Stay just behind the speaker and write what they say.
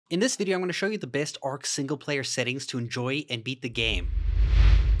In this video, I'm going to show you the best Ark single player settings to enjoy and beat the game.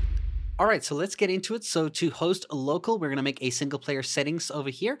 Alright, so let's get into it. So to host a local, we're going to make a single player settings over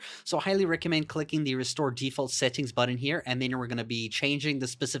here. So I highly recommend clicking the restore default settings button here, and then we're going to be changing the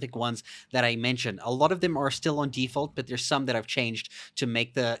specific ones that I mentioned. A lot of them are still on default, but there's some that I've changed to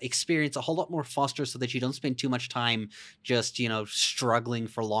make the experience a whole lot more faster so that you don't spend too much time just, struggling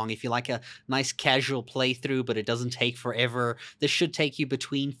for long. If you like a nice casual playthrough, but it doesn't take forever, this should take you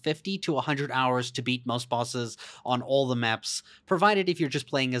between 50 to 100 hours to beat most bosses on all the maps, provided if you're just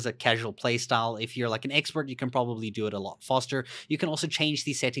playing as a casual playstyle. If you're like an expert, you can probably do it a lot faster. You can also change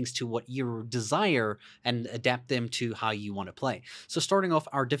these settings to what you desire and adapt them to how you want to play. So starting off,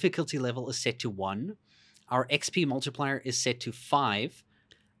 our difficulty level is set to 1. Our XP multiplier is set to 5.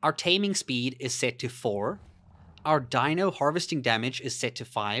 Our taming speed is set to 4. Our dino harvesting damage is set to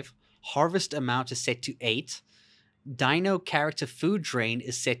 5. Harvest amount is set to 8. Dino character food drain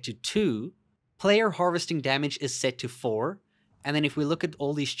is set to 2. Player harvesting damage is set to 4. And then if we look at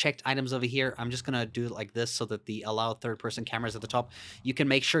all these checked items over here, I'm just going to do it like this so that the allow third-person cameras at the top, you can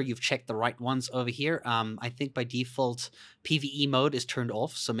make sure you've checked the right ones over here. I think by default, PvE mode is turned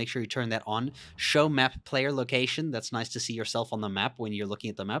off, so make sure you turn that on. Show map player location. That's nice to see yourself on the map when you're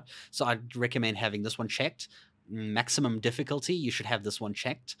looking at the map. So I'd recommend having this one checked. Maximum difficulty, you should have this one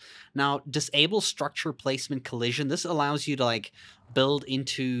checked. Now, disable structure placement collision. This allows you to build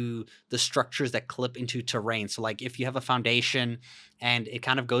into the structures that clip into terrain. So if you have a foundation and it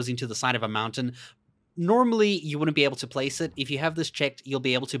kind of goes into the side of a mountain, normally you wouldn't be able to place it. If you have this checked, you'll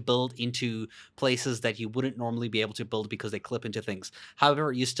be able to build into places that you wouldn't normally be able to build because they clip into things.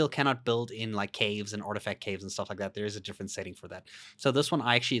 However, you still cannot build in caves and artifact caves and stuff like that. There is a different setting for that. So this one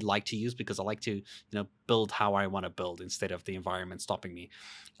I actually like to use because I like to, build how I want to build instead of the environment stopping me.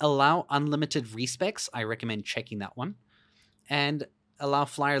 Allow unlimited respecs. I recommend checking that one. And allow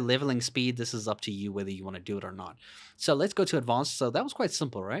flyer leveling speed. This is up to you whether you want to do it or not. So let's go to advanced. So that was quite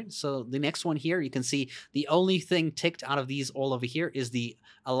simple, right? So the next one here, you can see the only thing ticked out of these all over here is the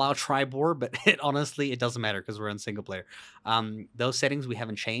allow tribor, but honestly, it doesn't matter because we're in single player. Those settings we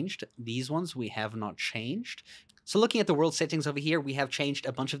haven't changed. These ones we have not changed. So looking at the world settings over here, we have changed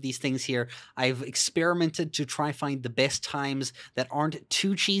a bunch of these things here. I've experimented to try find the best times that aren't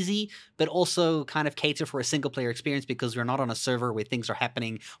too cheesy, but also kind of cater for a single player experience because we're not on a server where things are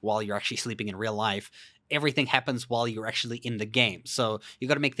happening while you're actually sleeping in real life. Everything happens while you're actually in the game. So you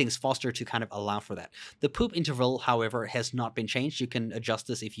got to make things faster to kind of allow for that. The poop interval, however, has not been changed. You can adjust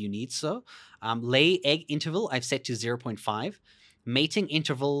this if you need so. Lay egg interval, I've set to 0.5. Mating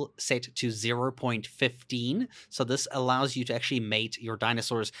interval set to 0.15. So this allows you to actually mate your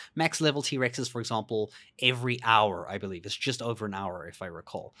dinosaurs. Max level T-Rexes, for example, every hour, I believe. It's just over an hour, if I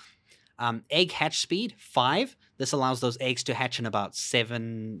recall. Egg hatch speed, 5. This allows those eggs to hatch in about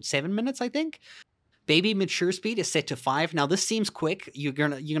 7 minutes, I think. Baby mature speed is set to 5. Now, this seems quick. You're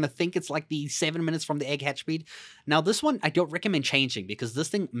gonna think it's like the 7 minutes from the egg hatch speed. Now, this one I don't recommend changing because this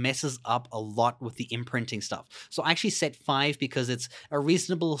thing messes up a lot with the imprinting stuff. So I actually set 5 because it's a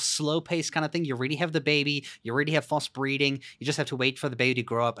reasonable slow pace kind of thing. You already have the baby. You already have fast breeding. You just have to wait for the baby to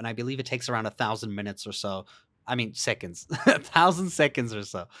grow up. And I believe it takes around 1,000 minutes or so. I mean, seconds. 1,000 seconds or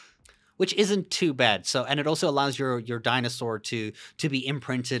so. Which isn't too bad. So, and it also allows your dinosaur to be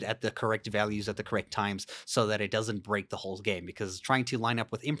imprinted at the correct values at the correct times so that it doesn't break the whole game, because trying to line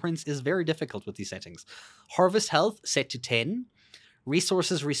up with imprints is very difficult with these settings. Harvest health set to 10.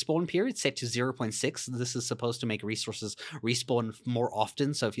 Resources respawn period set to 0.6. This is supposed to make resources respawn more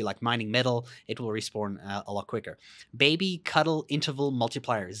often. So if you like mining metal, it will respawn a lot quicker. Baby cuddle interval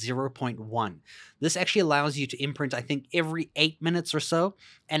multiplier 0.1. This actually allows you to imprint, I think, every 8 minutes or so,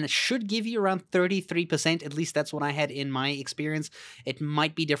 and it should give you around 33%. At least that's what I had in my experience. It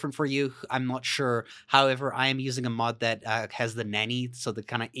might be different for you. I'm not sure. However, I am using a mod that has the nanny, so that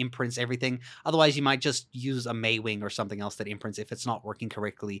kind of imprints everything. Otherwise, you might just use a Maywing or something else that imprints if it's not working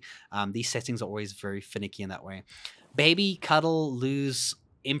correctly. These settings are always very finicky in that way. Baby cuddle lose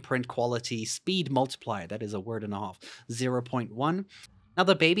imprint quality speed multiplier. That is a word and a half. 0.1. Now,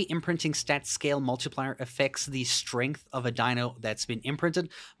 the baby imprinting stat scale multiplier affects the strength of a dino that's been imprinted.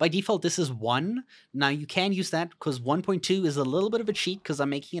 By default, this is 1. Now, you can use that because 1.2 is a little bit of a cheat because I'm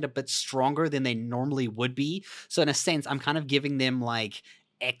making it a bit stronger than they normally would be. So in a sense, I'm kind of giving them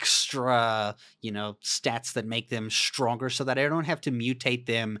extra, stats that make them stronger so that I don't have to mutate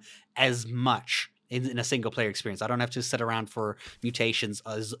them as much in a single player experience. I don't have to sit around for mutations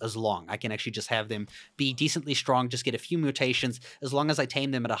as long. I can actually just have them be decently strong, just get a few mutations. As long as I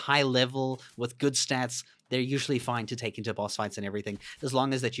tame them at a high level with good stats, they're usually fine to take into boss fights and everything, as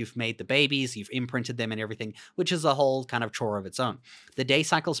long as that you've made the babies, you've imprinted them and everything, which is a whole kind of chore of its own. The day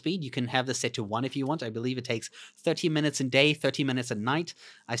cycle speed, you can have this set to 1 if you want. I believe it takes 30 minutes a day, 30 minutes a night.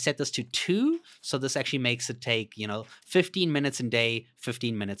 I set this to 2, so this actually makes it take, 15 minutes a day,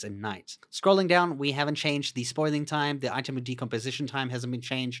 15 minutes a night. Scrolling down, we haven't changed the spoiling time, the item decomposition time hasn't been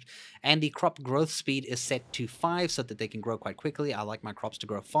changed, and the crop growth speed is set to 5 so that they can grow quite quickly. I like my crops to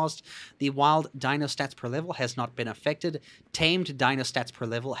grow fast. The wild dino stats per level has not been affected. Tamed dino stats per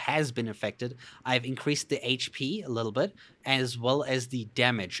level has been affected. I've increased the HP a little bit, as well as the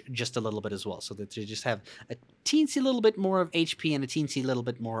damage just a little bit as well, so that you just have a teensy little bit more of HP and a teensy little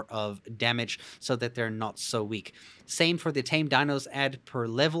bit more of damage so that they're not so weak. Same for the tamed dinos add per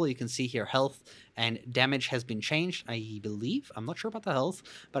level. You can see here health and damage has been changed, I believe. I'm not sure about the health,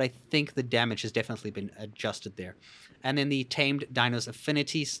 but I think the damage has definitely been adjusted there. And then the tamed dinos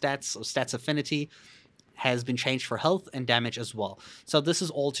affinity stats, or stats affinity, has been changed for health and damage as well. So this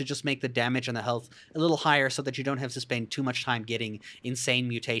is all to just make the damage and the health a little higher so that you don't have to spend too much time getting insane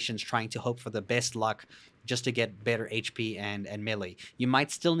mutations trying to hope for the best luck just to get better HP and melee. You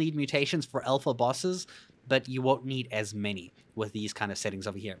might still need mutations for alpha bosses, but you won't need as many with these kind of settings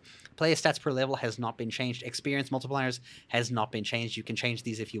over here. Player stats per level has not been changed. Experience multipliers has not been changed. You can change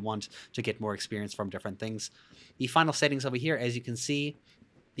these if you want to get more experience from different things. The final settings over here, as you can see,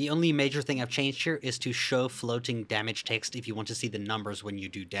 the only major thing I've changed here is to show floating damage text if you want to see the numbers when you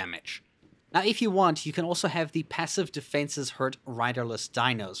do damage. Now, if you want, you can also have the passive defenses hurt riderless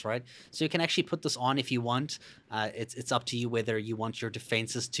dinos, right? So you can actually put this on if you want. It's up to you whether you want your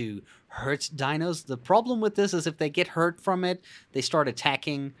defenses to hurt dinos. The problem with this is if they get hurt from it, they start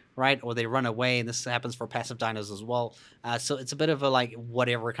attacking, right? Or they run away, and this happens for passive dinos as well. So it's a bit of a like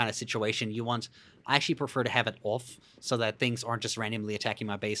whatever kind of situation you want. I actually prefer to have it off so that things aren't just randomly attacking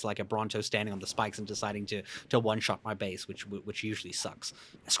my base like a Bronto standing on the spikes and deciding to one-shot my base, which usually sucks.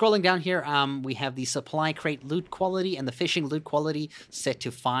 Scrolling down here, we have the supply crate loot quality and the fishing loot quality set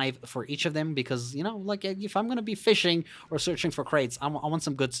to 5 for each of them because, like if I'm going to be fishing or searching for crates, I want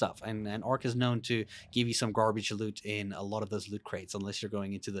some good stuff. And Ark is known to give you some garbage loot in a lot of those loot crates unless you're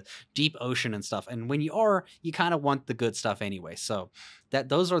going into the deep ocean and stuff. And when you are, you kind of want the good stuff anyway. So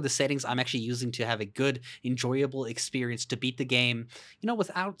those are the settings I'm actually using to have a good, enjoyable experience to beat the game,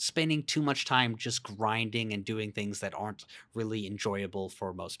 without spending too much time just grinding and doing things that aren't really enjoyable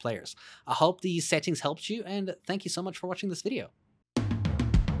for most players. I hope these settings helped you, and thank you so much for watching this video.